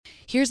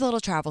Here's a little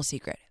travel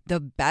secret. The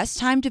best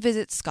time to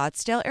visit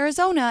Scottsdale,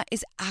 Arizona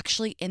is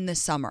actually in the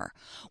summer.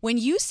 When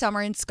you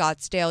summer in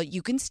Scottsdale,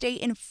 you can stay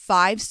in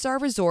 5-star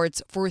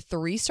resorts for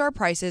 3-star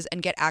prices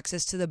and get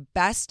access to the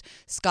best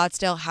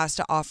Scottsdale has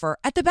to offer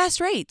at the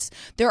best rates.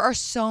 There are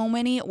so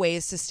many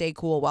ways to stay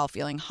cool while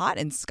feeling hot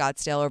in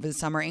Scottsdale over the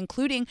summer,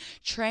 including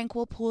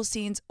tranquil pool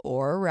scenes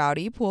or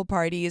rowdy pool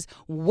parties,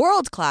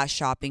 world-class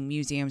shopping,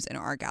 museums, and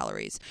art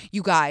galleries.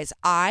 You guys,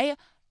 I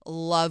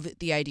love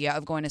the idea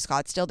of going to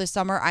Scottsdale this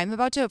summer. I'm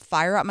about to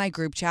fire up my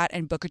group chat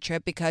and book a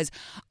trip because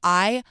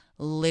I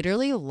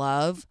literally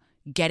love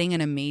getting an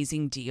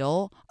amazing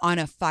deal on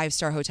a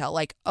 5-star hotel.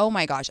 Like, oh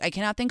my gosh, I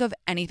cannot think of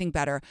anything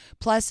better.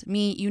 Plus,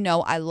 me, you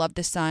know, I love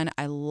the sun.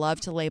 I love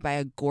to lay by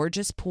a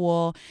gorgeous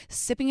pool,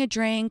 sipping a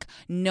drink,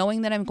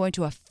 knowing that I'm going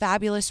to a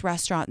fabulous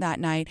restaurant that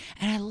night.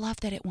 And I love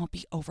that it won't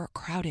be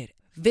overcrowded.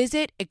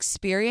 Visit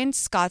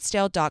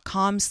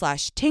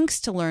experiencescottsdale.com/tinks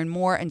to learn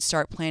more and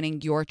start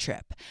planning your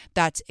trip.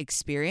 That's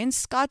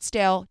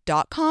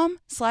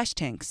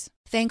experiencescottsdale.com/tinks.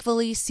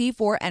 Thankfully,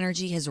 C4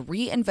 Energy has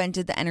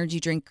reinvented the energy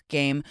drink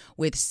game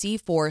with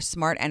C4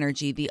 Smart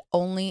Energy, the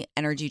only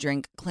energy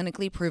drink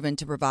clinically proven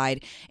to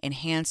provide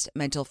enhanced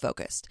mental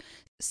focus.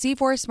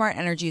 C4 Smart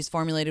Energy is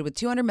formulated with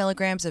 200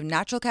 milligrams of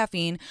natural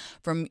caffeine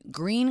from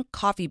green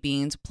coffee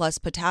beans, plus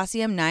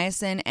potassium,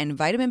 niacin, and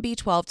vitamin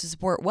B12 to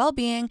support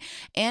well-being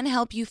and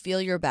help you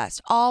feel your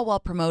best, all while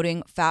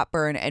promoting fat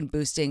burn and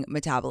boosting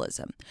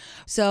metabolism.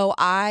 So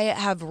I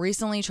have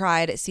recently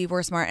tried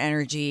C4 Smart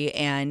Energy,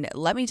 and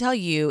let me tell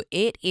you,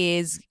 it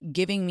is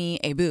giving me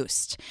a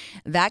boost.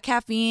 That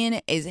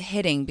caffeine is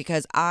hitting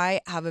because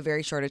I have a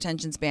very short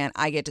attention span.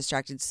 I get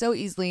distracted so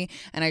easily,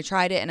 and I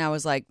tried it and I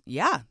was like,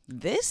 yeah,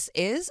 this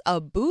is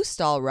a boost,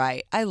 all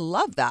right. I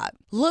love that.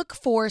 Look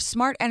for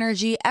Smart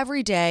Energy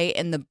every day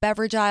in the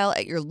beverage aisle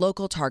at your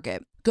local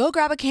Target. Go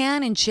grab a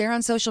can and share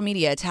on social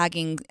media,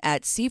 tagging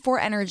at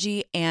C4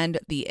 Energy and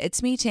the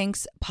It's Me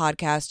Tinks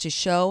podcast to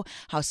show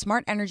how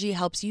Smart Energy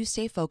helps you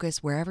stay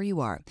focused wherever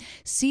you are.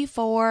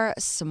 C4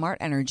 Smart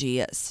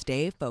Energy,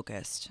 stay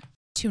focused.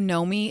 To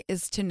know me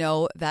is to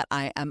know that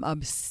I am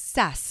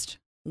obsessed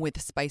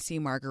with spicy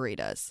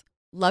margaritas.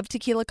 Love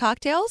tequila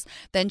cocktails?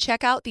 Then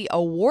check out the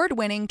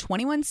award-winning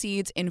 21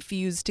 Seeds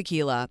Infused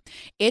Tequila.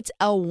 It's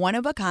a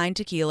one-of-a-kind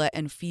tequila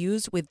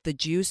infused with the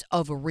juice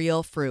of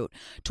real fruit.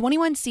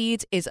 21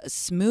 Seeds is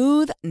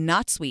smooth,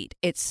 not sweet.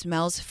 It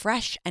smells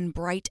fresh and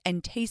bright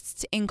and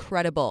tastes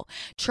incredible.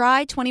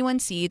 Try 21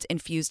 Seeds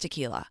Infused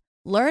Tequila.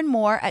 Learn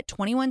more at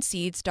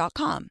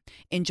 21seeds.com.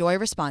 Enjoy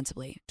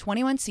responsibly.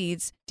 21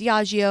 Seeds,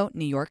 Diageo,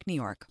 New York, New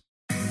York.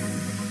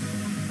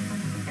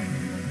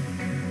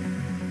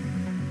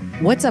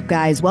 What's up,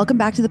 guys? Welcome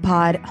back to the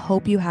pod.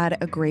 Hope you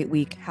had a great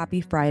week.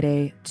 Happy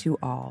Friday to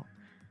all.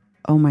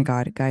 Oh my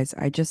God, guys,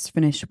 I just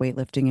finished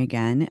weightlifting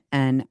again,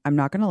 and I'm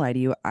not going to lie to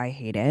you. I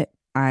hate it.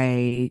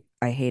 I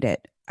hate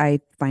it. I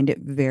find it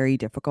very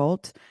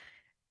difficult.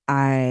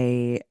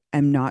 I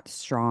am not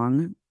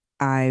strong.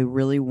 I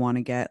really want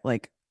to get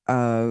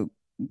I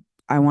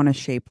want to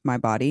shape my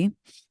body.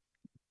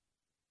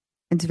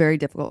 It's very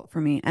difficult for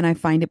me, and I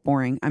find it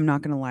boring. I'm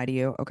not going to lie to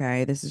you.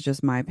 Okay, this is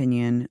just my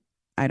opinion.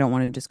 I don't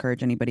want to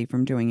discourage anybody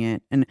from doing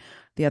it. And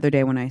the other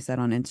day when I said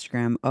on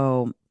Instagram,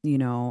 oh, you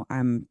know,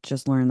 I'm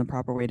just learning the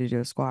proper way to do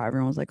a squat,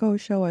 everyone was like, oh,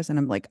 show us. And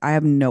I'm like, I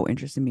have no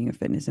interest in being a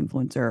fitness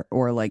influencer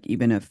or like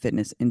even a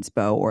fitness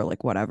inspo or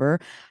like whatever.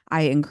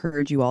 I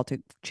encourage you all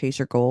to chase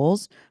your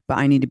goals, but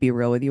I need to be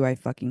real with you. I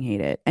fucking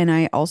hate it. And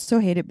I also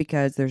hate it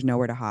because there's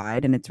nowhere to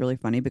hide. And it's really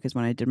funny because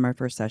when I did my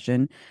first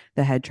session,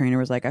 the head trainer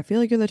was like, I feel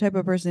like you're the type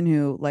of person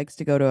who likes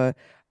to go to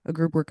a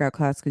group workout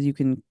class because you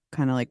can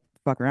kind of like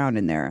fuck around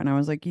in there. And I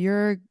was like,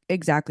 you're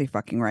exactly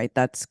fucking right.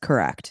 That's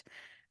correct.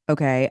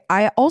 Okay.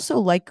 I also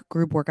like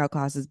group workout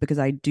classes because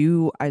I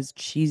do, as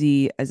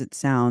cheesy as it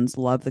sounds,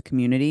 love the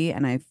community.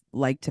 And I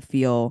like to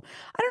feel,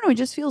 I don't know, it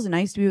just feels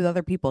nice to be with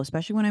other people,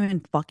 especially when I'm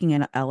in fucking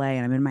in LA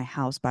and I'm in my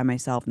house by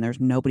myself and there's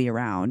nobody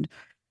around.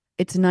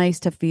 It's nice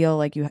to feel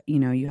like you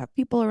know, you have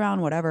people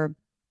around, whatever.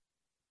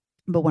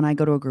 But when I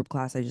go to a group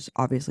class, I just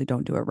obviously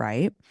don't do it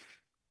right.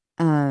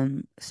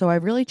 So I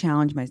really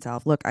challenged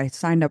myself. Look, I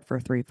signed up for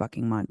 3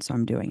 fucking months, so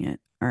I'm doing it.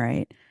 All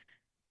right.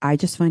 I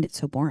just find it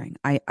so boring.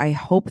 I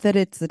hope that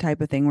it's the type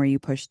of thing where you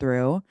push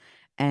through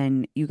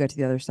and you get to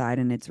the other side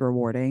and it's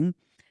rewarding.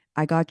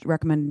 I got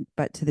recommended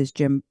but to this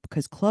gym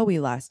because Chloe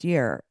last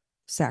year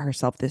set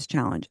herself this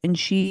challenge, and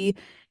she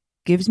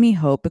gives me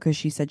hope because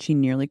she said she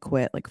nearly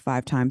quit like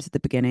 5 times at the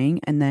beginning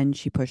and then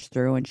she pushed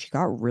through and she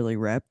got really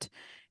ripped.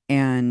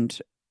 And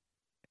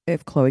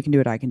if Chloe can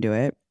do it, I can do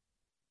it.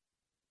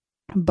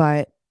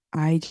 But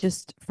I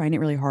just find it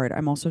really hard.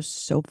 I'm also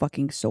so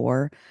fucking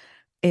sore.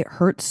 It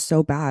hurts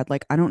so bad.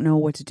 Like, I don't know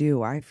what to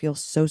do. I feel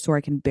so sore.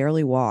 I can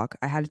barely walk.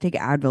 I had to take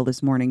Advil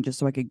this morning just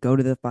so I could go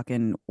to the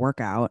fucking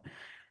workout.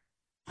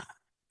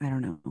 I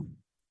don't know.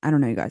 I don't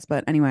know, you guys.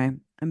 But anyway,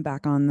 I'm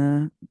back on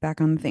the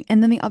thing.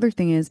 And then the other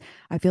thing is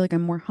I feel like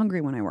I'm more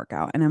hungry when I work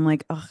out. And I'm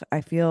like, ugh,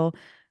 I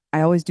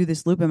always do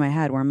this loop in my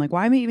head where I'm like,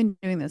 why am I even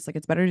doing this? Like,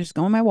 it's better to just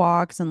go on my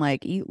walks and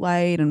like eat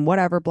light and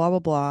whatever, blah, blah,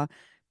 blah.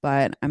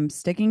 but I'm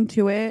sticking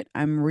to it.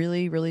 I'm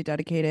really, really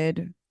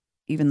dedicated,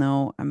 even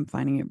though I'm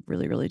finding it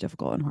really, really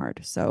difficult and hard.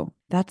 So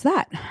that's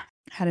that.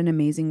 Had an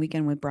amazing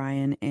weekend with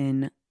Brian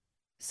in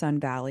Sun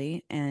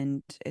Valley,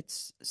 and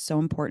it's so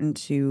important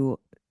to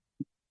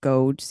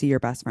go see your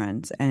best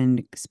friends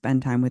and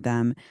spend time with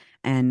them.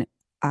 And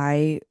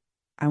I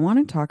I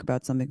want to talk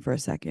about something for a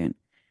second.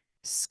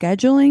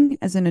 Scheduling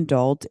as an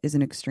adult is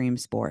an extreme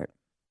sport.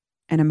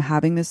 And I'm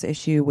having this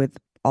issue with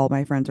all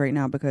my friends right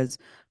now because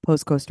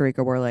post Costa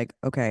Rica, we're like,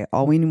 okay,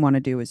 all we want to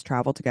do is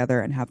travel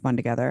together and have fun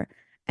together.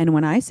 And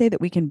when I say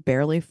that we can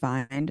barely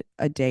find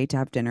a day to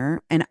have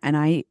dinner, and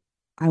I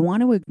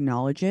want to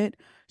acknowledge it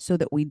so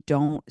that we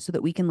don't, so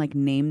that we can like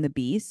name the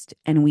beast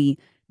and we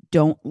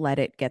don't let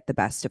it get the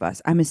best of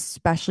us. I'm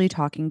especially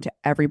talking to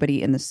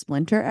everybody in the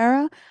Splinter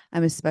era.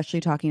 I'm especially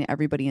talking to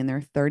everybody in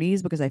their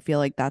 30s because I feel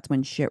like that's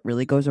when shit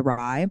really goes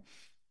awry.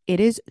 It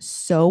is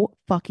so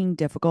fucking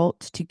difficult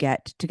to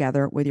get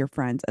together with your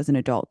friends as an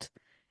adult,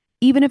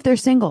 even if they're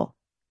single,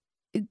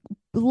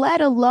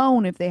 let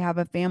alone if they have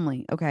a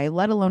family, okay?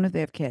 Let alone if they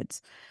have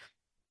kids.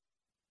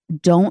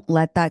 Don't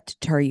let that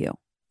deter you,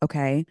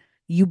 okay?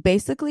 You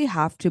basically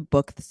have to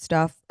book the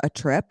stuff, a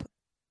trip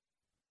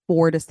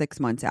 4 to 6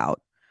 months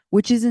out,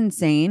 which is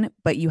insane,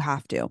 but you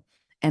have to.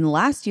 And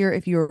last year,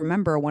 if you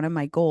remember, one of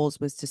my goals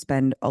was to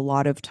spend a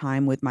lot of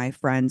time with my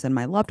friends and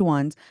my loved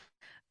ones.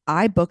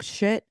 I booked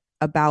shit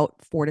about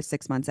 4 to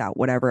 6 months out,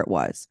 whatever it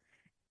was.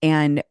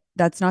 And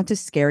that's not to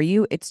scare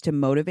you, it's to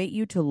motivate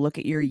you to look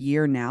at your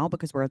year now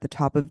because we're at the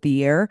top of the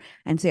year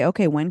and say,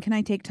 okay, when can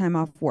I take time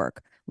off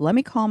work? Let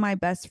me call my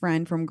best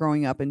friend from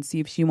growing up and see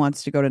if she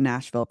wants to go to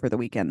Nashville for the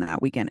weekend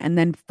that weekend and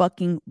then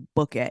fucking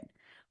book it.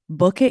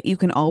 Book it. You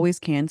can always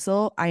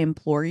cancel. I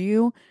implore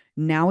you.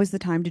 Now is the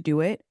time to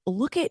do it.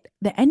 Look at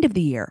the end of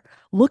the year.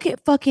 Look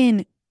at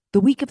fucking the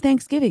week of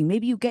Thanksgiving.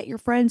 Maybe you get your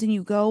friends and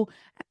you go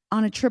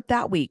on a trip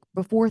that week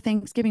before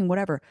Thanksgiving,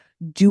 whatever.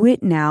 Do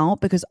it now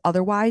because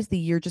otherwise the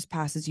year just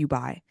passes you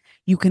by.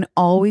 You can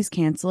always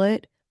cancel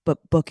it, but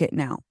book it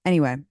now.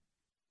 Anyway,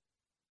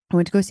 I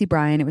went to go see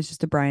Brian. It was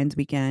just a Brian's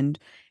weekend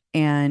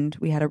and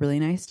we had a really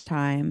nice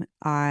time.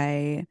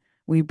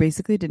 We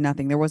basically did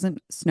nothing. There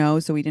wasn't snow,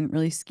 so we didn't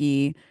really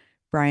ski.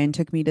 Brian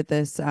took me to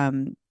this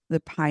the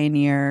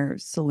Pioneer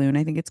Saloon,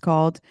 I think it's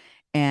called,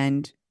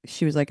 and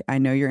she was like, "I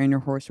know you're in your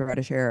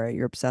horseradish era.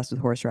 You're obsessed with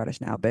horseradish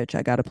now, bitch.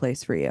 I got a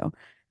place for you."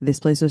 This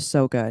place was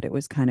so good. It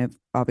was kind of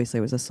obviously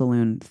it was a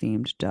saloon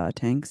themed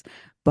tanks,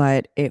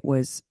 but it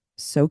was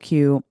so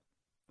cute.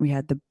 We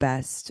had the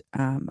best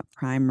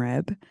prime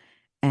rib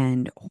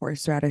and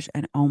horseradish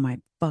and oh my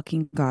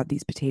fucking god,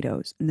 these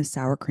potatoes and the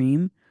sour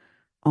cream.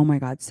 Oh my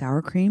god,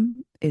 sour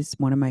cream is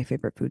one of my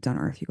favorite foods on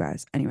earth, you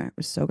guys. Anyway, it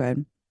was so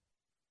good.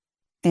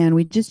 And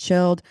we just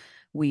chilled.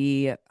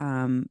 We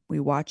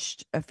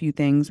watched a few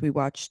things. We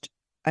watched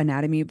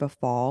Anatomy of a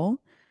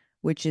Fall,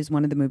 which is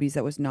one of the movies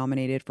that was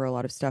nominated for a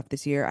lot of stuff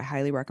this year. I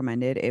highly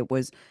recommend it.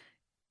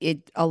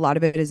 It a lot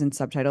of it is in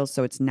subtitles,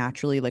 so it's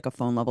naturally like a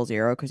phone level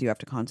zero because you have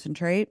to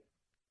concentrate.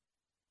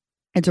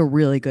 It's a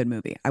really good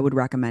movie. I would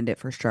recommend it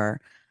for sure.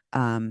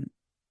 Um,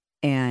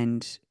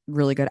 and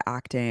really good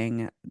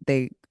acting.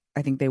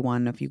 I think they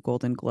won a few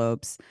Golden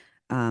Globes.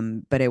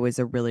 But it was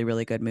a really,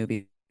 really good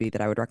movie that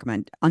I would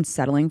recommend.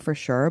 Unsettling for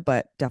sure,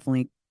 but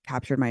definitely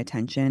captured my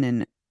attention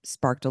and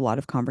sparked a lot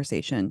of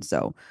conversation.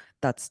 So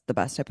that's the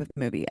best type of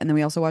movie. And then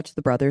we also watched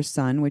The Brother's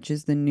Son, which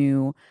is the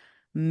new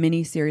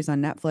mini series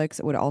on Netflix.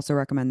 I would also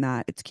recommend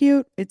that. It's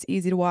cute, it's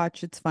easy to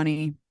watch, it's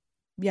funny.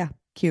 Yeah,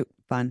 cute,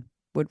 fun.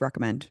 Would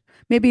recommend.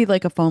 Maybe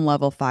like a phone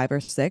level 5 or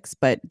 6,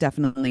 but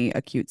definitely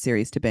a cute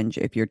series to binge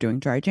if you're doing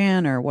dry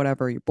Jan or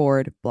whatever, you're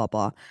bored, blah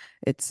blah.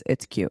 It's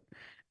cute.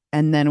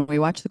 And then we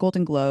watched the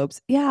Golden Globes.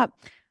 Yeah.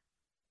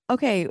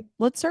 Okay,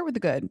 let's start with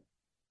the good.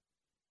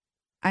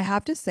 I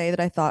have to say that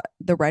I thought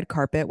the red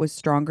carpet was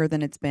stronger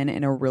than it's been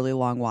in a really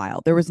long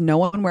while. There was no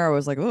one where I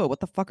was like, "Oh,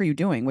 what the fuck are you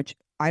doing?" Which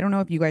I don't know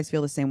if you guys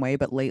feel the same way,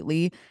 but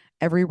lately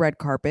every red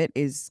carpet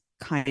is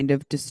kind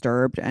of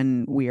disturbed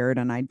and weird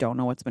and I don't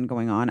know what's been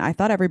going on. I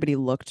thought everybody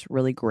looked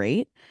really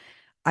great.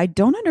 I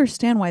don't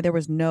understand why there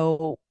was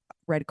no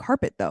red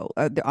carpet though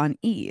on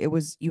E. It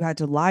was you had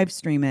to live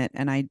stream it,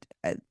 and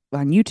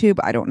on YouTube.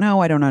 I don't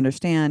know. I don't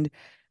understand.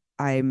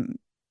 I'm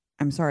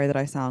I'm sorry that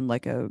I sound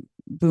like a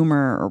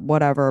boomer or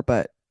whatever,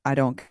 but I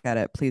don't get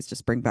it. Please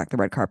just bring back the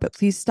red carpet.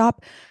 Please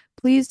stop.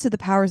 Please to the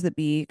powers that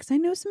be, because I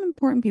know some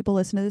important people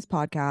listen to this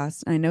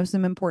podcast. And I know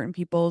some important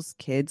people's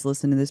kids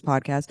listen to this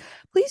podcast.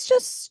 Please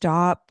just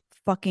stop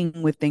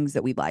fucking with things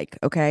that we like,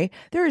 okay?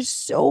 There is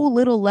so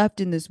little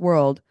left in this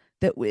world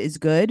that is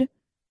good.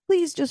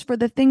 Please, just for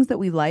the things that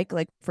we like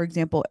for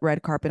example,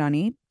 red carpet on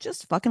E,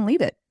 just fucking leave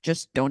it.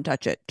 Just don't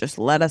touch it. Just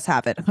let us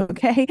have it.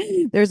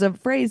 Okay. There's a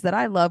phrase that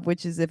I love,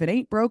 which is if it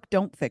ain't broke,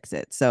 don't fix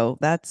it. So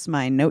that's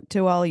my note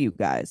to all you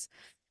guys.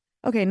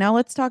 Okay. Now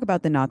let's talk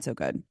about the not so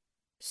good.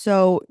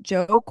 So,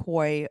 Joe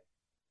Coy,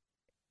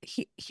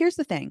 here's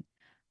the thing.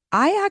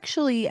 I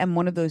actually am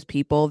one of those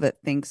people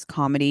that thinks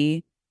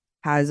comedy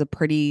has a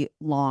pretty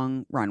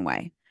long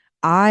runway.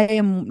 I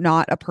am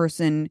not a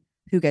person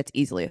who gets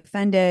easily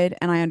offended.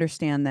 And I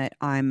understand that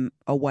I'm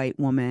a white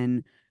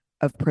woman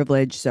of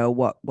privilege. So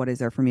what is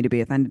there for me to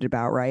be offended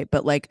about, right?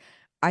 But like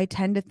I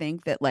tend to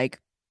think that like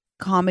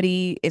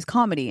comedy is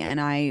comedy, and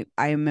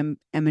am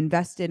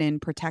invested in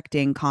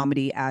protecting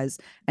comedy as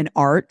an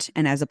art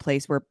and as a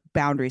place where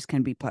boundaries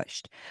can be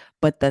pushed.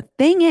 But the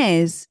thing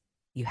is,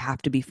 you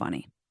have to be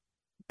funny.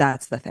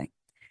 That's the thing.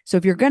 So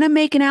if you're gonna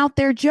make an out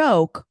there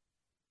joke,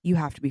 you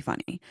have to be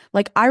funny.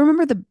 Like I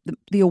remember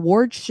the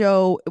award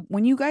show,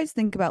 when you guys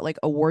think about like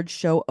award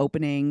show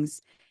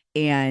openings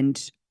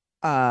and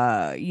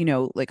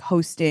like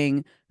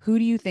hosting, who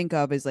do you think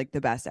of as like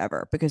the best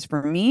ever? Because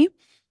for me,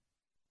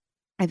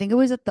 I think it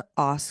was at the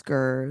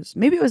Oscars.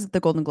 Maybe it was at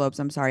the Golden Globes.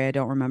 I'm sorry, I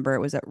don't remember.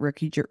 It was at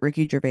Ricky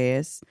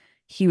Gervais.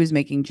 He was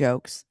making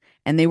jokes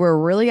and they were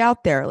really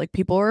out there. Like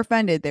people were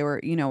offended. They were,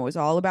 it was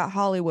all about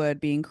Hollywood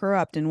being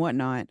corrupt and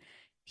whatnot.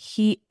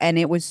 And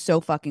it was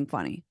so fucking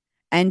funny.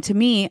 And to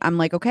me, I'm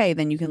like, okay,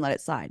 then you can let it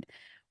slide.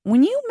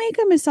 When you make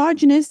a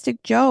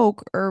misogynistic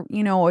joke or,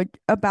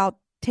 about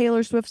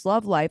Taylor Swift's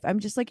love life, I'm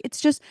just like,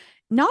 it's just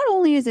not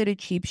only is it a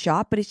cheap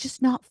shot, but it's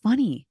just not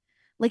funny.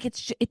 Like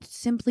it's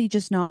simply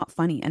just not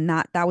funny, and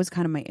that was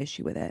kind of my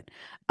issue with it.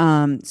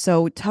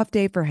 So tough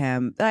day for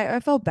him.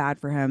 I felt bad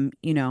for him,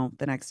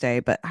 the next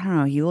day, but I don't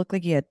know. He looked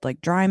like he had like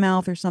dry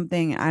mouth or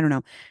something. I don't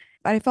know,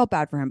 but I felt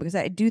bad for him because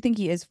I do think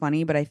he is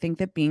funny, but I think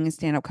that being a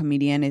stand-up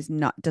comedian is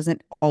not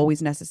doesn't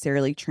always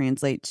necessarily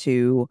translate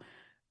to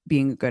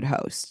being a good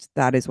host.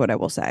 That is what I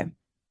will say.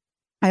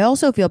 I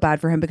also feel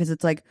bad for him because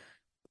it's like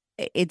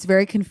it's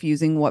very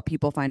confusing what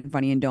people find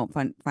funny and don't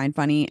find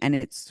funny, and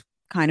it's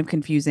kind of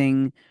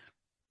confusing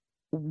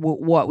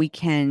what we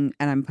can,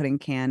 and I'm putting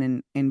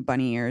can in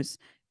bunny ears,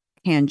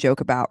 can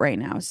joke about right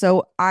now.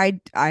 So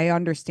I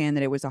understand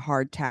that it was a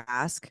hard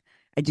task.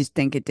 I just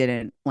think it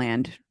didn't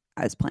land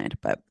as planned,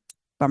 but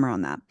bummer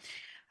on that.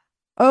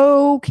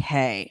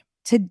 Okay.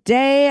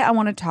 Today I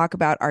want to talk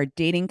about our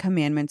dating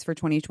commandments for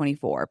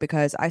 2024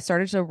 because I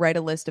started to write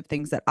a list of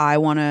things that I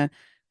want to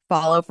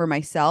follow for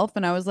myself,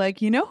 and I was like,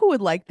 who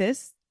would like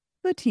this?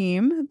 The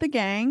team, the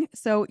gang.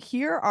 So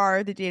here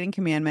are the dating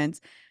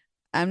commandments.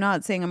 I'm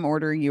not saying I'm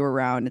ordering you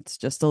around. It's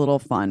just a little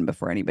fun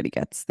before anybody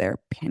gets their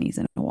panties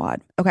in a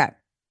wad. Okay.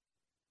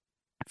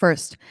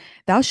 First,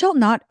 thou shalt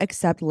not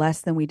accept less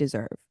than we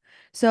deserve.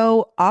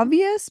 So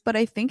obvious, but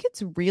I think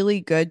it's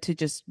really good to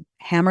just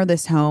hammer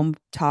this home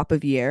top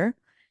of year.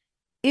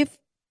 If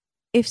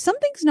if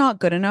something's not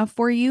good enough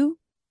for you,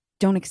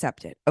 don't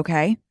accept it,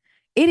 okay?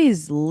 It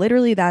is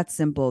literally that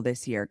simple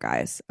this year,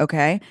 guys,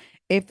 okay?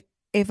 If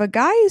if a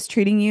guy is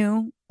treating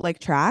you like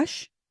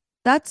trash,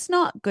 that's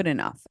not good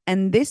enough.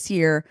 And this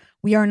year,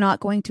 we are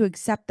not going to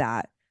accept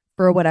that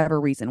for whatever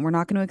reason. We're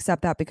not going to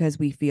accept that because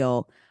we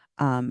feel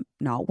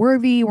not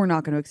worthy. We're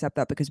not going to accept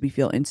that because we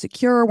feel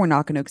insecure. We're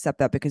not going to accept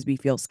that because we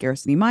feel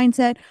scarcity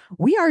mindset.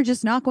 We are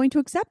just not going to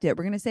accept it.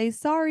 We're going to say,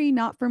 sorry,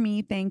 not for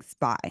me. Thanks.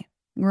 Bye.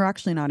 We're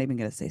actually not even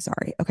going to say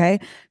sorry. Okay.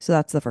 So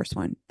that's the first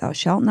one. Thou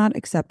shalt not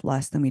accept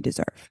less than we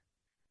deserve.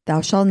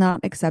 Thou shalt not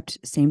accept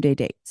same day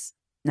dates.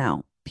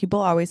 Now, people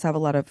always have a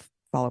lot of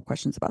follow up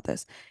questions about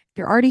this. If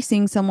you're already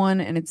seeing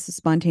someone and it's a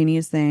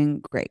spontaneous thing,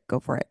 great, go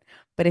for it.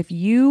 But if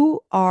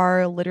you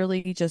are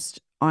literally just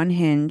on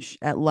Hinge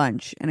at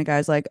lunch and a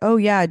guy's like, oh,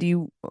 yeah, do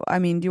you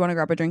want to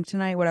grab a drink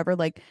tonight? Whatever.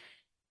 Like,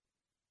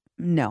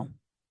 no,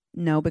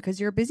 no, because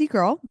you're a busy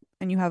girl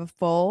and you have a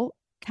full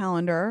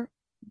calendar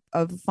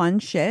of fun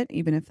shit,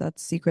 even if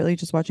that's secretly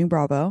just watching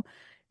Bravo.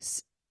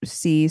 S-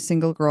 See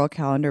single girl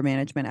calendar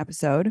management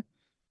episode.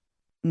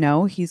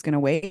 No, he's going to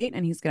wait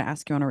and he's going to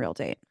ask you on a real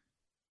date.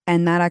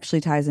 And that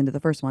actually ties into the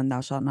first one, thou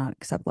shalt not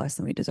accept less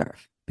than we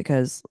deserve.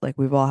 Because like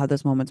we've all had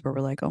those moments where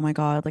we're like, oh my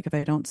God, like if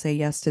I don't say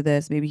yes to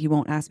this, maybe he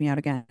won't ask me out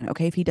again.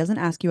 Okay, if he doesn't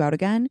ask you out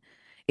again,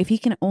 if he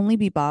can only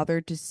be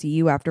bothered to see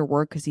you after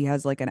work because he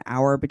has like an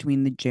hour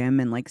between the gym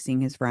and like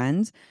seeing his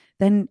friends,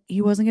 then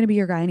he wasn't going to be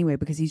your guy anyway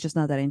because he's just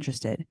not that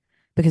interested,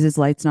 because his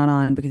light's not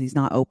on, because he's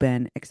not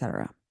open,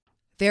 etc.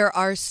 There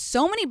are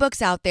so many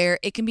books out there,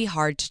 it can be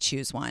hard to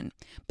choose one.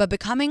 But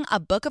becoming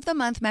a Book of the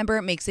Month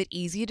member makes it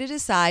easy to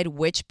decide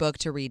which book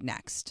to read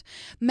next.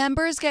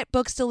 Members get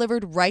books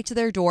delivered right to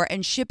their door,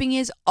 and shipping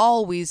is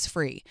always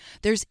free.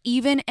 There's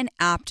even an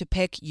app to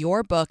pick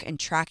your book and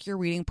track your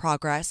reading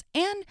progress,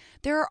 and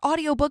there are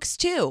audiobooks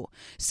too.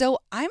 So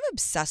I'm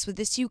obsessed with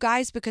this, you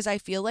guys, because I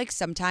feel like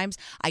sometimes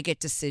I get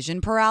decision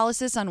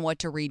paralysis on what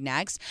to read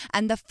next.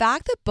 And the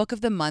fact that Book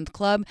of the Month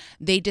Club,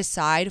 they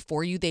decide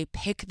for you, they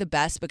pick the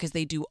best because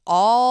they do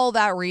all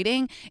that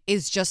reading,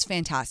 is just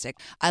fantastic.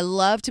 I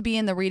love to be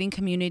in the reading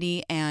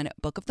community, and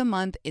Book of the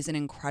Month is an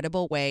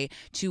incredible way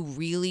to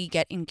really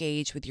get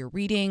engaged with your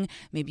reading.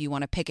 Maybe you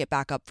want to pick it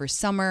back up for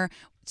summer.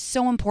 It's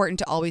so important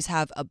to always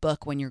have a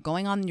book when you're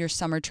going on your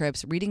summer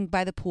trips, reading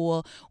by the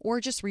pool,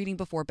 or just reading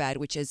before bed,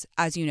 which is,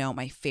 as you know,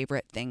 my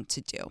favorite thing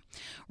to do.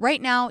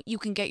 Right now, you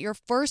can get your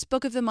first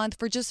book of the month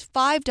for just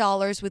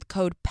 $5 with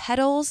code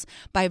PETALS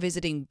by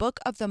visiting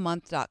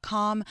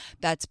bookofthemonth.com.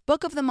 That's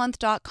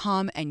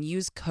bookofthemonth.com and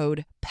use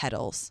code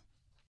PETALS.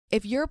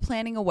 If you're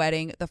planning a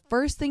wedding, the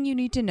first thing you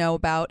need to know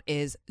about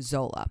is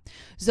Zola.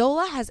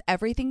 Zola has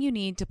everything you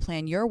need to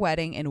plan your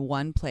wedding in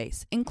one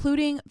place,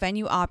 including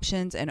venue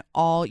options and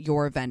all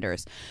your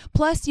vendors.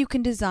 Plus, you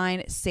can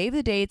design save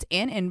the dates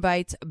and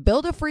invites,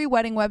 build a free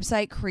wedding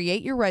website,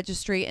 create your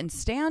registry, and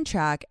stay on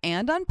track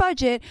and on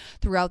budget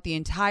throughout the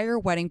entire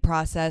wedding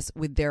process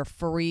with their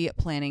free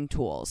planning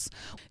tools.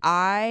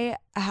 I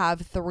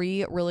have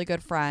 3 really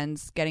good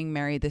friends getting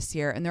married this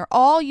year, and they're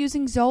all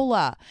using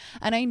Zola.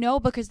 And I know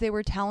because they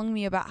were telling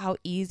me about how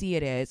easy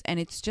it is, and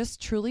it's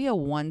just truly a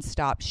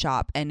one-stop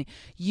shop. And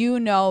you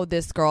know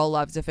this girl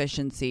loves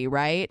efficiency,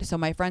 right? So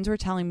my friends were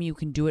telling me you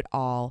can do it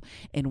all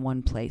in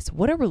one place.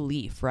 What a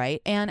relief,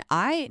 right? And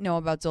I know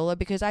about Zola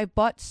because I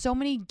bought so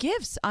many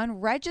gifts on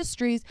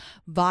registries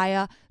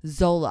via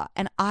Zola.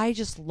 And I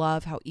just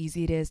love how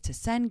easy it is to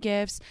send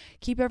gifts,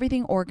 keep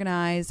everything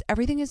organized.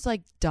 Everything is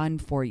like done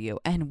for you.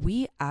 And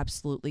we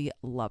absolutely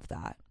love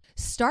that.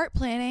 Start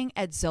planning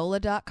at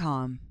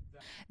Zola.com.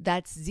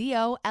 That's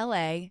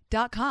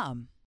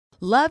ZOLA.com.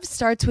 Love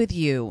starts with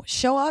you.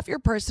 Show off your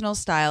personal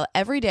style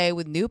every day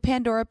with new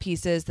Pandora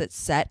pieces that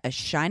set a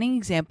shining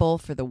example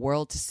for the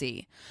world to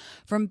see.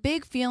 From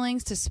big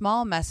feelings to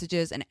small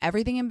messages and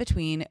everything in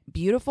between,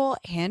 beautiful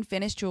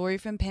hand-finished jewelry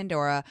from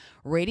Pandora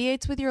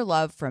radiates with your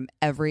love from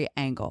every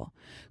angle.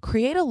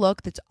 Create a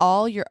look that's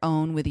all your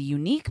own with a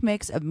unique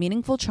mix of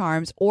meaningful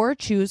charms, or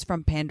choose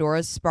from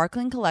Pandora's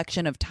sparkling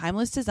collection of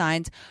timeless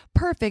designs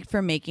perfect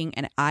for making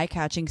an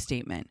eye-catching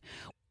statement.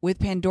 With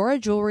Pandora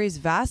Jewelry's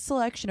vast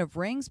selection of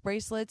rings,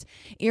 bracelets,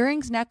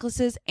 earrings,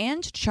 necklaces,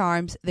 and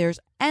charms, there's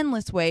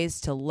endless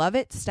ways to love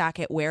it, stack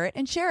it, wear it,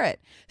 and share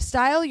it.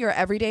 Style your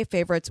everyday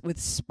favorites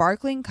with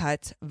sparkling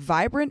cuts,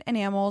 vibrant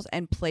enamels,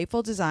 and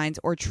playful designs,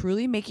 or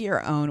truly make it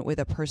your own with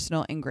a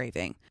personal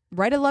engraving.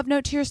 Write a love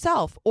note to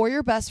yourself or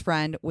your best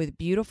friend with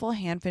beautiful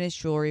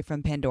hand-finished jewelry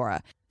from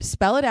Pandora.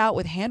 Spell it out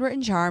with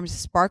handwritten charms,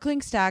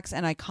 sparkling stacks,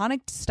 and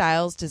iconic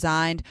styles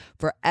designed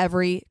for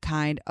every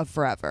kind of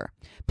forever.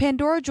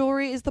 Pandora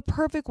Jewelry is the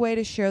perfect way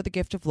to share the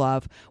gift of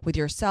love with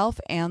yourself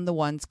and the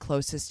ones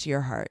closest to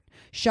your heart.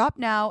 Shop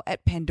now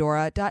at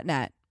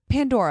Pandora.net.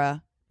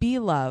 Pandora, be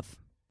love.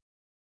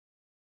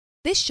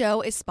 This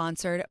show is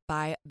sponsored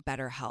by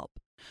BetterHelp.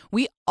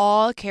 We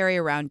all carry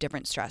around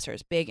different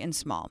stressors, big and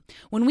small.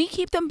 When we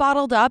keep them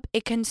bottled up,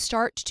 it can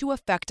start to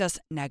affect us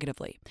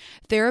negatively.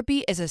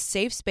 Therapy is a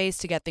safe space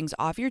to get things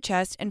off your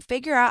chest and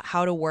figure out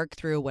how to work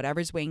through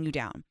whatever's weighing you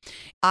down.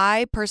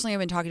 I personally have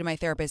been talking to my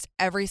therapist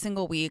every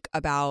single week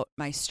about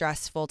my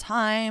stressful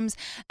times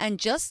and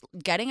just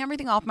getting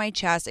everything off my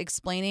chest,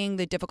 explaining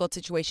the difficult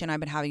situation I've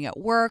been having at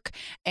work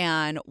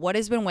and what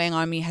has been weighing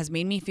on me has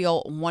made me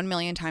feel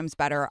 1,000,000 times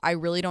better. I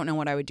really don't know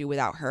what I would do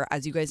without her.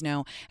 As you guys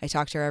know, I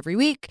talk to her every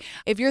week.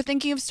 If you're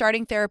thinking of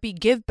starting therapy,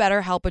 give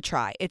BetterHelp a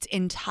try. It's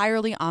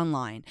entirely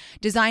online,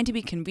 designed to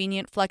be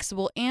convenient,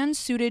 flexible, and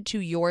suited to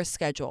your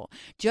schedule.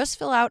 Just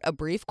fill out a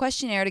brief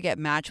questionnaire to get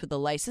matched with a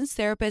licensed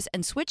therapist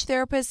and switch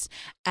therapists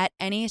at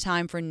any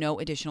time for no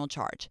additional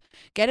charge.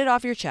 Get it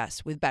off your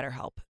chest with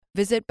BetterHelp.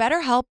 Visit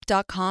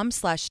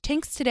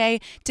betterhelp.com/tinks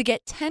today to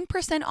get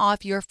 10%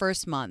 off your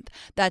first month.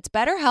 That's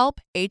BetterHelp,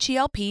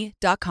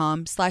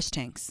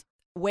 HELP.com/tinks.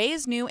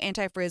 Ouai's new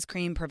anti-frizz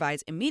cream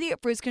provides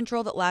immediate frizz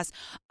control that lasts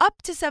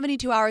up to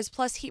 72 hours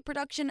plus heat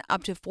production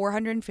up to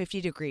 450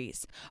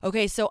 degrees.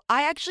 Okay, so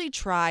I actually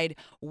tried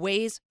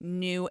Ouai's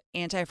new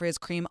anti-frizz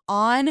cream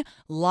on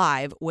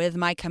live with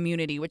my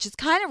community, which is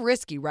kind of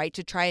risky, right?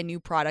 To try a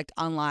new product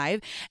on live.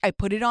 I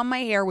put it on my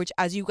hair, which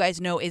as you guys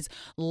know is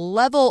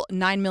level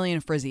 9 million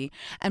frizzy.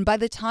 And by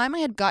the time I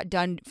had got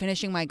done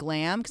finishing my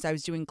glam, because I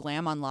was doing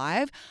glam on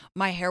live,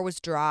 my hair was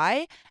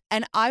dry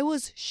and I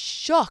was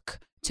shook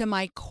to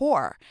my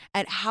core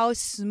at how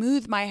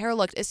smooth my hair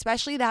looked,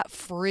 especially that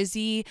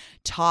frizzy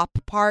top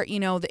part, you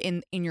know,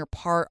 in your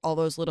part, all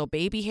those little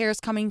baby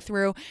hairs coming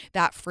through,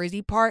 that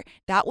frizzy part,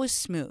 that was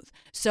smooth.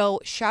 So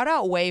shout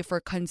out Ouai for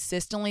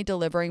consistently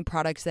delivering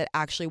products that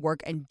actually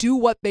work and do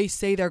what they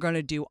say they're going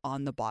to do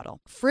on the bottle.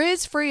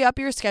 Frizz free up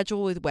your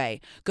schedule with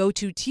Ouai. Go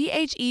to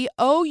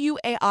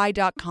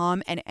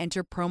THEOUAI.com and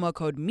enter promo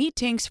code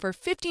MEETINKS for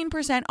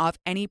 15% off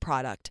any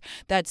product.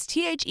 That's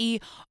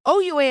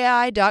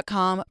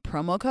THEOUAI.com,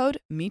 promo code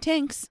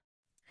MEETINKS.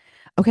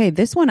 Okay,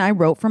 this one I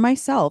wrote for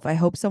myself. I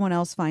hope someone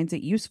else finds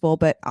it useful,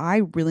 but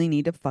I really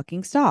need to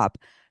fucking stop.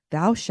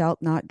 Thou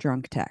shalt not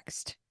drunk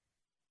text.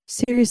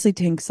 Seriously,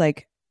 Tinks,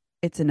 like,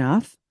 it's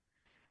enough.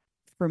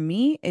 For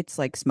me, it's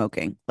like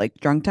smoking. Like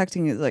drunk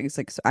texting is like, it's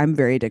like I'm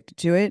very addicted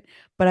to it,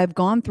 but I've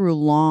gone through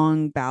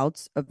long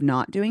bouts of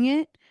not doing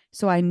it.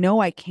 So I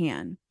know I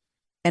can.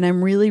 And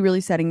I'm really,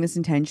 really setting this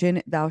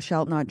intention. Thou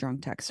shalt not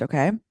drunk text,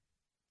 okay?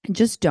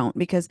 Just don't,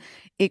 because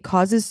it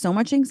causes so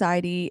much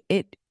anxiety.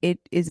 It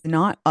is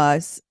not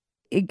us.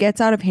 It gets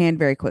out of hand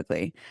very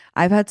quickly.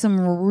 I've had some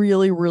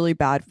really, really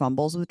bad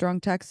fumbles with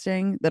drunk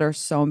texting that are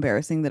so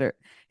embarrassing that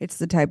it's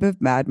the type of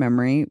bad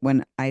memory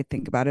when I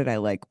think about it, I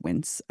like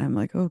wince. I'm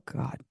like, oh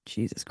God,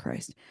 Jesus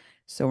Christ.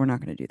 So we're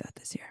not going to do that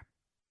this year.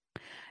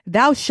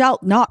 Thou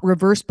shalt not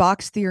reverse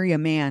box theory a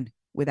man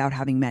without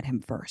having met him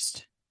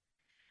first.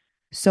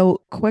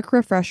 So, quick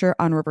refresher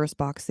on reverse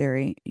box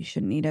theory. You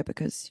shouldn't need it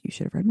because you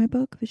should have read my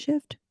book, The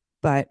Shift.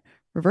 But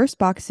reverse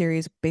box theory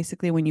is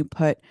basically when you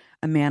put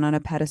a man on a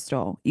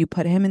pedestal, you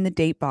put him in the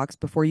date box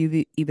before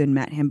you've even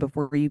met him,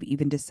 before you've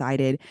even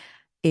decided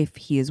if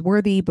he is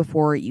worthy,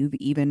 before you've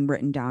even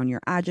written down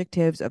your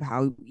adjectives of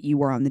how you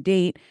were on the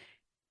date.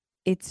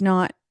 It's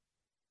not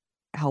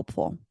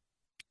helpful.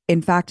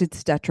 In fact,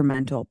 it's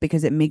detrimental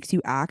because it makes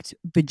you act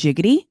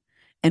bajiggity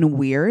and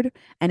weird.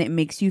 And it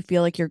makes you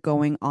feel like you're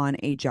going on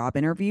a job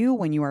interview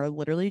when you are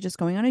literally just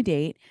going on a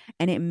date.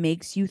 And it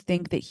makes you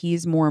think that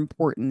he's more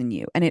important than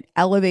you. And it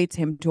elevates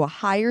him to a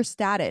higher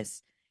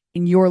status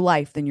in your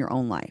life than your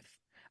own life.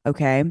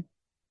 Okay.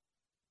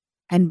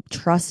 And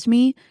trust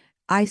me,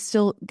 I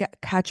still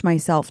catch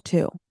myself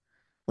too.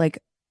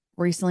 Like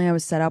recently I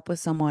was set up with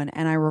someone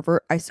and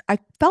I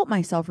felt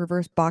myself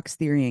reverse box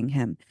theorying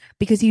him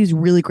because he was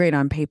really great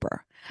on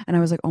paper. And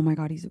I was like, oh my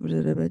God, he's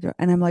and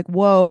I'm like,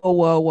 whoa,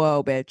 whoa,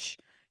 whoa, bitch.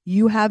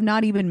 You have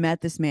not even met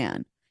this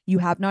man. You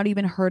have not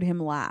even heard him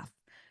laugh.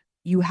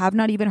 You have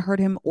not even heard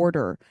him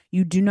order.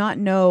 You do not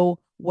know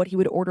what he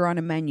would order on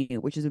a menu,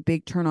 which is a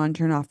big turn on,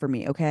 turn off for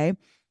me. Okay.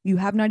 You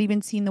have not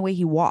even seen the way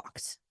he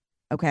walks.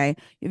 Okay.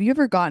 Have you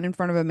ever gotten in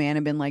front of a man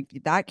and been like,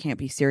 that can't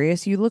be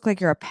serious? You look like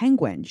you're a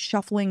penguin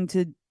shuffling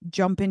to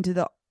jump into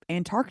the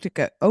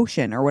Antarctica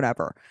Ocean or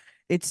whatever.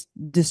 It's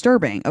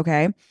disturbing.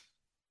 Okay.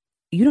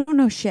 You don't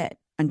know shit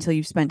until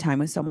you've spent time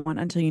with someone,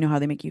 until you know how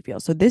they make you feel.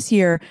 So this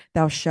year,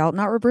 thou shalt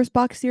not reverse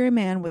box theory a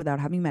man without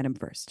having met him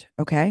first.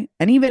 Okay.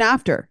 And even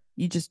after,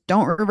 you just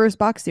don't reverse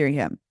box theory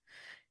him.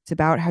 It's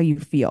about how you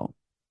feel.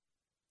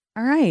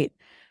 All right.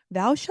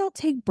 Thou shalt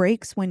take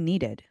breaks when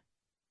needed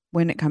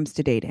when it comes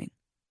to dating.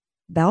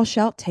 Thou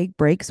shalt take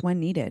breaks when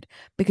needed.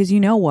 Because you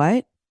know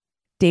what?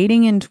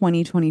 Dating in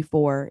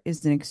 2024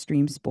 is an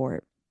extreme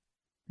sport.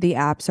 The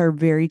apps are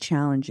very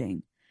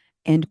challenging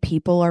and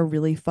people are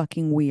really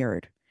fucking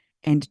weird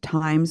and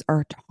times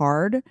are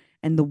hard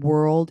and the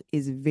world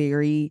is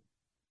very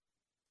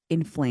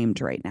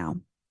inflamed right now.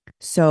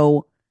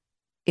 So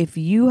if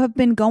you have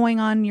been going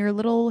on your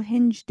little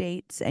hinge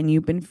dates and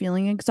you've been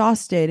feeling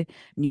exhausted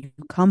and you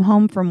come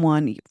home from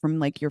one from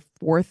like your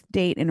fourth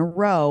date in a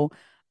row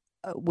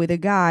with a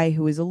guy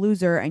who is a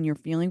loser and you're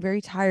feeling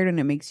very tired and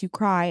it makes you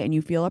cry and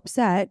you feel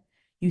upset,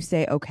 you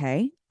say,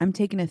 okay, I'm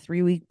taking a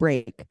 3 week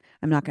break.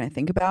 I'm not going to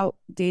think about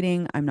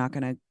dating. I'm not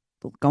going to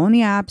go on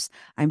the apps.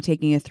 I'm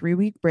taking a 3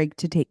 week break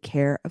to take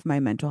care of my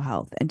mental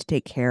health and to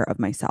take care of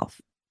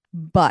myself.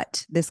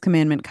 But this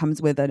commandment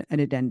comes with an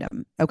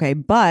addendum. Okay.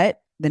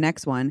 But the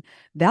next one,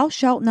 thou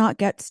shalt not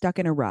get stuck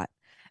in a rut.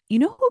 You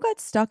know who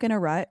got stuck in a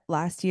rut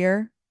last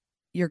year?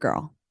 Your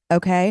girl.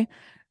 Okay.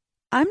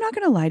 I'm not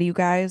going to lie to you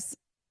guys.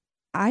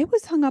 I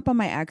was hung up on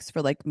my ex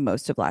for like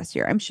most of last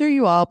year. I'm sure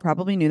you all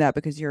probably knew that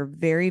because you're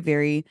very,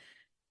 very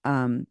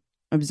um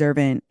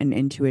observant and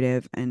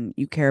intuitive and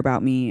you care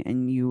about me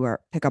and you are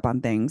pick up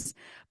on things.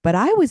 But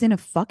I was in a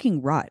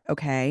fucking rut,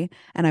 okay?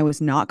 And I was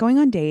not going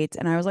on dates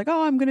and I was like,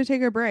 "Oh, I'm going to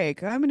take a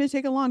break. I'm going to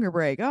take a longer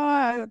break."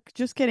 Oh,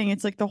 just kidding.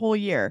 It's like the whole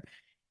year.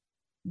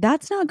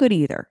 That's not good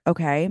either,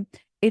 okay?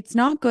 It's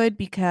not good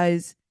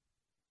because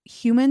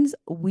humans,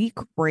 we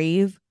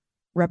crave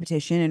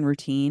repetition and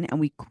routine and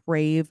we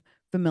crave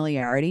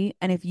familiarity.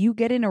 And if you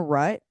get in a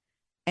rut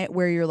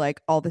where you're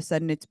like, all of a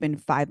sudden it's been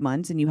 5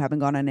 months and you haven't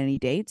gone on any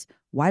dates,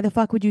 why the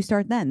fuck would you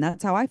start then?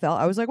 That's how I felt.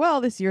 I was like, well,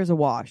 this year's a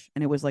wash.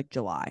 And it was like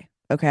July.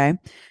 Okay.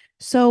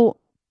 So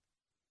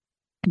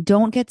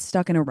don't get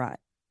stuck in a rut.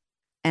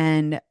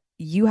 And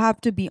you have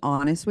to be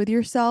honest with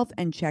yourself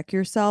and check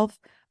yourself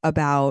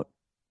about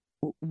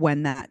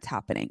when that's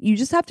happening. You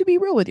just have to be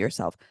real with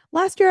yourself.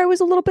 Last year, I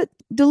was a little bit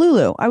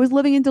Delulu. I was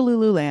living in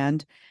Delulu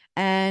land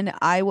and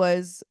I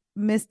was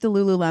Miss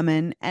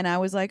Delululemon. And I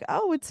was like,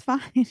 oh, it's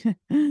fine.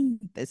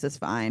 This is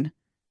fine.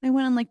 I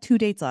went on like 2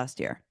 dates last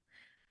year,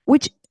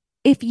 which,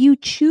 if you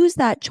choose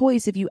that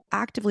choice, if you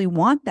actively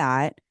want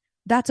that,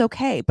 that's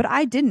okay. But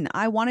I didn't.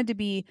 I wanted to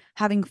be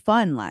having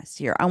fun last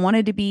year. I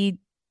wanted to be,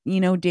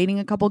 dating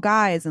a couple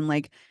guys and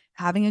like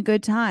having a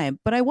good time.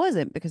 But I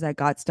wasn't because I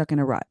got stuck in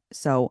a rut.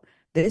 So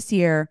this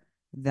year,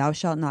 thou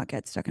shalt not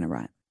get stuck in a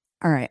rut.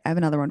 All right. I have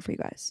another one for you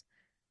guys.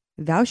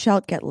 Thou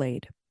shalt get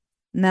laid.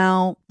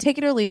 Now, take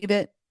it or leave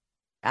it.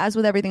 As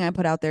with everything I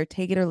put out there,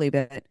 take it or leave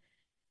it.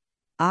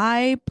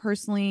 I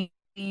personally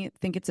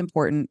think it's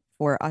important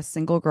for us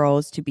single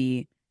girls to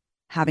be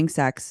having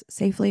sex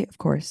safely, of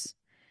course.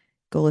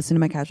 Go listen to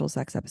my casual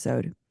sex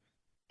episode.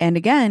 And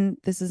again,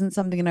 this isn't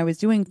something that I was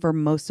doing for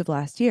most of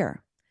last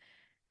year.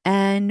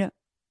 And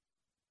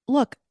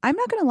look, I'm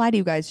not going to lie to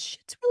you guys.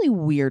 Shit's really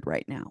weird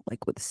right now.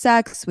 Like with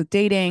sex, with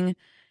dating,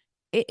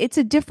 it's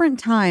a different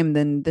time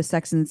than the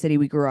Sex and the City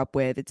we grew up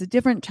with. It's a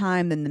different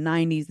time than the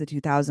 90s, the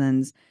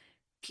 2000s.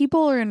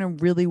 People are in a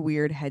really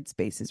weird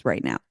headspaces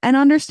right now. And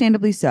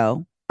understandably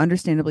so.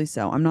 Understandably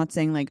so. I'm not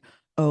saying like,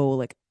 oh,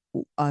 like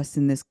us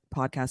in this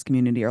podcast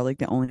community are like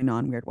the only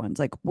non-weird ones.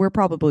 Like we're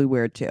probably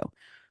weird too.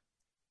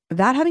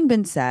 That having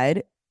been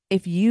said,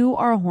 if you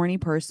are a horny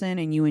person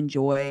and you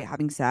enjoy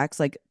having sex,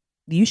 like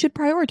you should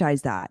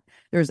prioritize that.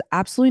 There's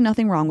absolutely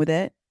nothing wrong with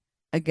it.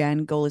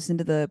 again, go listen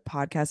to the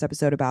podcast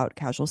episode about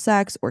casual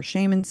sex or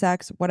shame in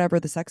sex, whatever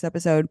the sex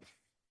episode.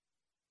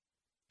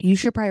 You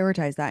should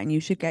prioritize that and you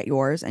should get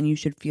yours and you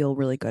should feel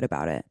really good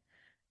about it.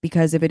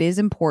 Because if it is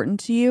important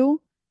to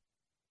you,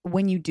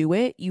 when you do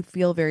it, you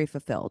feel very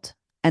fulfilled.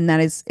 And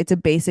it's a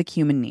basic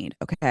human need,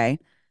 okay?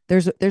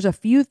 There's a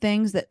few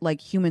things that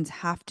like humans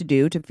have to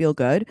do to feel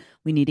good.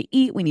 We need to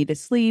eat, we need to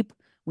sleep,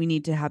 we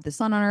need to have the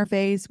sun on our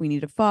face, we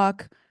need to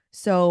fuck.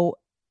 So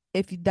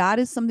if that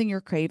is something you're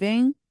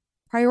craving,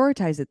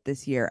 prioritize it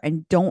this year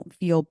and don't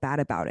feel bad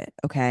about it,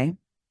 okay?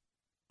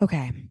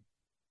 Okay.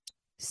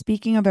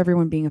 Speaking of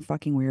everyone being a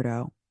fucking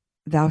weirdo,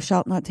 thou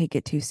shalt not take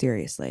it too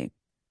seriously.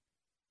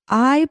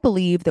 I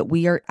believe that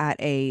we are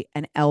at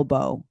an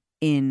elbow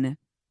in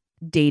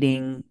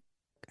dating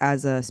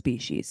as a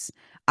species.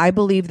 I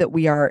believe that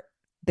we are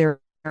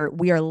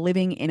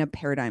living in a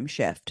paradigm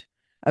shift.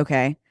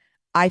 Okay.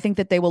 I think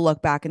that they will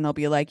look back and they'll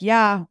be like,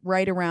 yeah,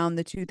 right around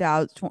the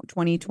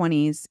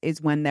 2020s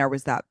is when there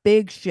was that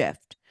big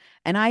shift.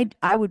 And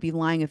I would be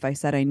lying if I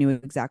said I knew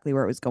exactly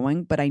where it was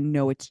going, but I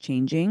know it's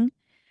changing.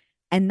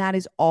 And that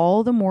is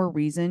all the more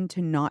reason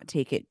to not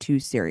take it too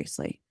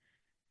seriously.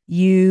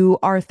 You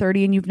are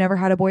 30 and you've never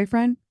had a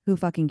boyfriend? Who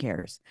fucking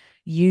cares?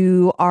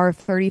 You are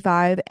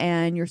 35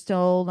 and you're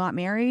still not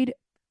married?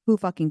 Who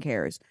fucking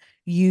cares?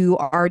 You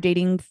are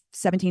dating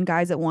 17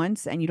 guys at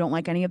once and you don't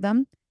like any of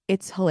them?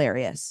 It's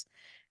hilarious.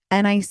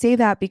 And I say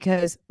that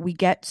because we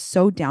get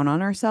so down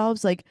on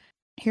ourselves. Like,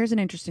 here's an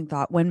interesting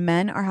thought. When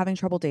men are having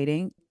trouble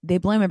dating, they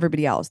blame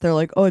everybody else. They're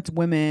like, oh, it's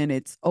women.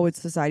 It's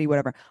society,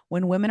 whatever.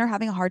 When women are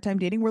having a hard time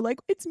dating, we're like,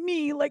 it's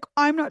me. Like,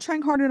 I'm not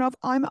trying hard enough.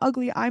 I'm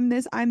ugly. I'm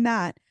this, I'm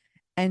that.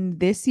 And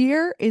this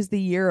year is the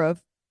year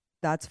of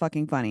that's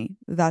fucking funny.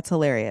 That's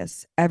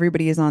hilarious.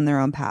 Everybody is on their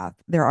own path.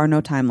 There are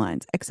no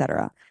timelines,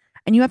 etc.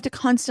 And you have to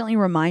constantly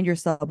remind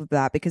yourself of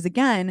that because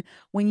again,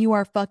 when you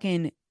are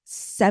fucking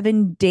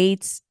 7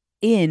 dates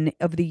in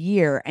of the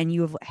year and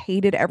you have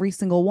hated every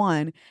single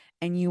one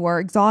and you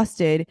are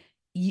exhausted,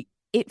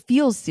 it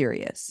feels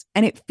serious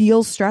and it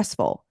feels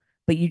stressful,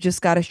 but you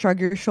just got to shrug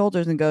your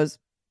shoulders and goes,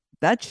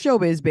 that's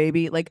showbiz,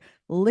 baby. Like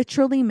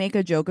literally make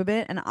a joke of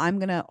it. And I'm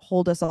going to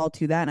hold us all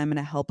to that. And I'm going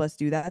to help us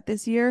do that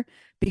this year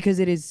because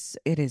it is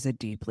a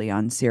deeply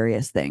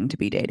unserious thing to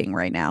be dating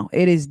right now.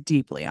 It is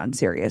deeply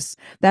unserious.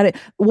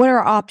 What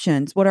are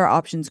options? What are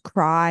options?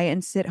 Cry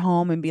and sit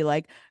home and be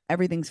like,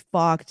 everything's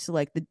fucked.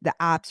 Like the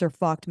apps are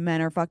fucked.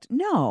 Men are fucked.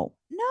 No,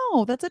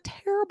 that's a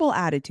terrible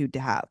attitude to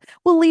have.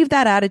 We'll leave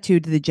that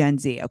attitude to the Gen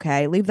Z.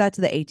 Okay. Leave that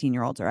to the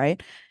 18-year-olds. All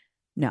right.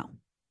 No,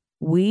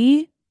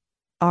 we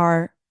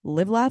are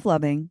live, laugh,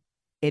 loving.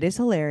 It is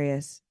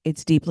hilarious.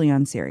 It's deeply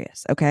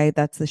unserious. Okay.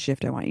 That's the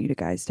shift I want you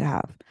guys to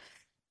have.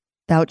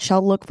 Thou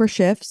shalt look for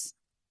shifts.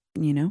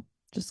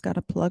 Just got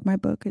to plug my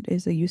book. It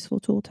is a useful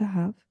tool to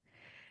have.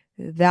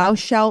 Thou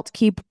shalt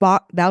keep,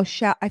 thou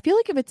shalt. I feel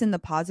like if it's in the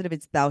positive,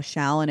 it's thou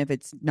shall. And if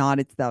it's not,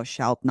 it's thou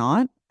shalt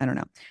not. I don't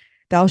know.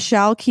 Thou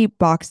shalt keep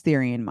box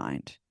theory in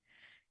mind.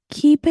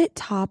 Keep it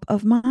top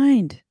of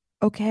mind.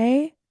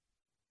 Okay.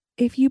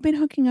 If you've been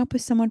hooking up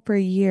with someone for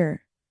a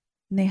year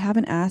and they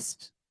haven't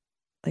asked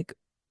like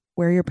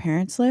where your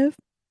parents live,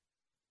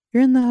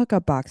 you're in the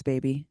hookup box,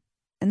 baby.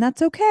 And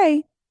that's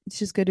okay. It's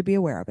just good to be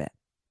aware of it.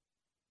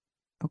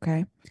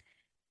 Okay.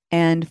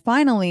 And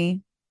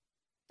finally,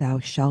 thou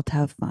shalt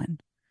have fun.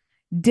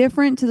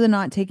 Different to the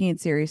not taking it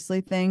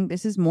seriously thing.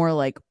 This is more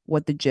like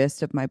what the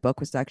gist of my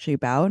book was actually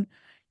about.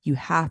 You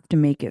have to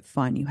make it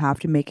fun. You have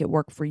to make it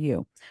work for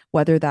you,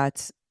 whether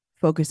that's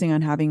focusing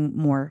on having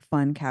more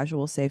fun,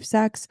 casual, safe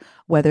sex,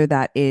 whether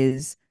that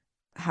is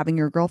having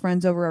your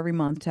girlfriends over every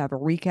month to have a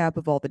recap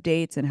of all the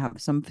dates and have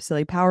some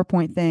silly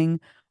PowerPoint thing,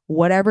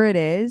 whatever it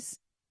is,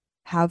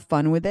 have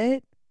fun with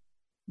it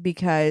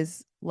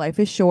because life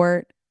is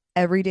short.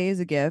 Every day is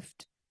a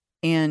gift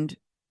and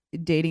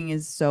dating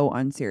is so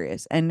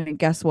unserious. And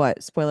guess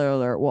what? Spoiler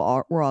alert,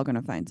 we're all going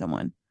to find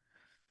someone.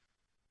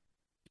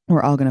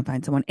 We're all going to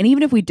find someone. And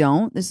even if we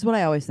don't, this is what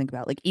I always think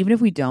about. Like, even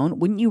if we don't,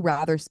 wouldn't you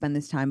rather spend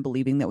this time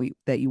believing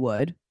that you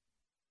would?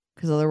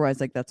 Because otherwise,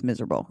 like, that's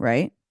miserable,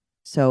 right?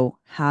 So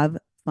have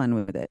fun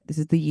with it. This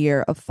is the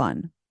year of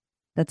fun.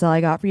 That's all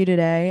I got for you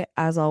today.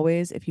 As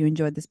always, if you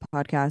enjoyed this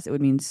podcast, it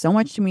would mean so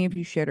much to me if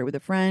you shared it with a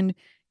friend,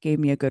 gave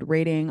me a good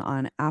rating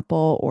on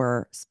Apple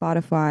or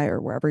Spotify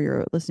or wherever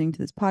you're listening to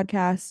this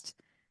podcast.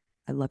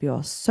 I love you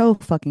all so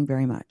fucking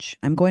very much.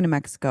 I'm going to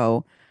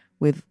Mexico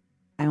with,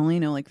 I only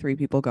know like 3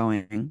 people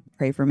going.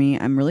 Pray for me.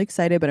 I'm really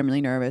excited, but I'm really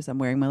nervous. I'm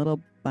wearing my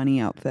little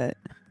bunny outfit.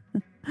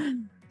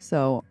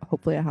 So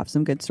hopefully I have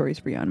some good stories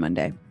for you on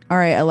Monday. All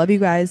right. I love you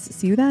guys.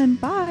 See you then.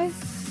 Bye.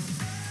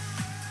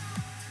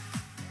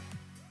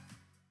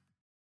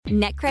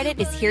 NetCredit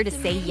is here to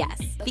say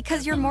yes,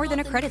 because you're more than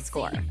a credit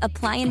score.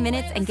 Apply in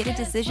minutes and get a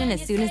decision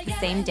as soon as the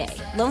same day.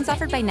 Loans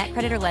offered by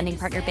NetCredit or lending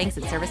partner banks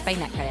and serviced by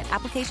NetCredit.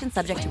 Application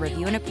subject to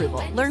review and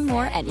approval. Learn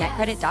more at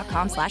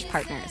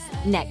netcredit.com/partners.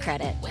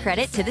 NetCredit.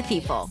 Credit to the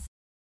people.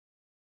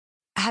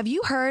 Have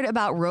you heard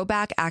about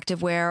Rhoback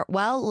Activewear?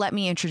 Well, let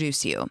me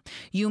introduce you.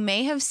 You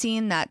may have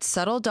seen that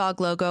subtle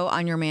dog logo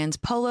on your man's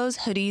polos,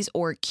 hoodies,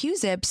 or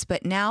Q-zips,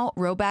 but now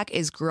Rhoback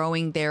is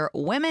growing their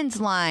women's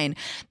line.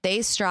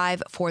 They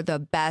strive for the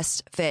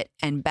best fit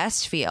and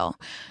best feel.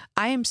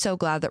 I am so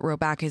glad that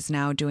Rhoback is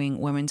now doing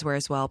women's wear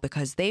as well,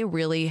 because they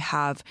really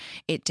have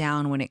it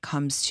down when it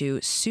comes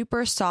to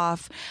super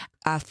soft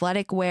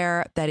athletic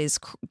wear that is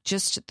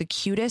just the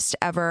cutest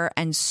ever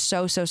and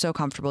so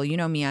comfortable. You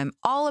know me, I'm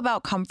all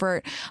about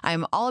comfort.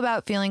 I'm all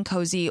about feeling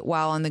cozy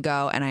while on the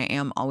go, and I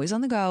am always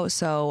on the go.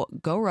 So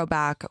go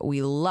Rhoback.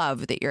 We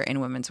love that you're in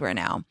women's wear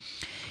now.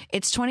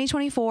 It's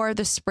 2024,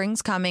 the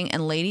spring's coming,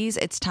 and ladies,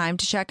 it's time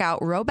to check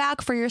out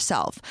Rhoback for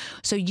yourself.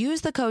 So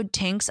use the code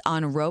TINKS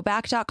on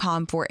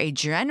Rhoback.com for a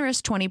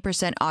generous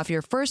 20% off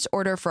your first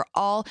order for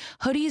all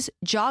hoodies,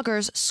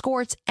 joggers,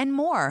 skirts, and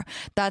more.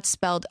 That's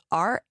spelled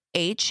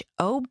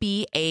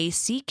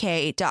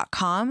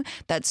RHOBACK.com.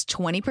 That's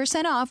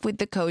 20% off with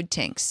the code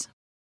TINKS.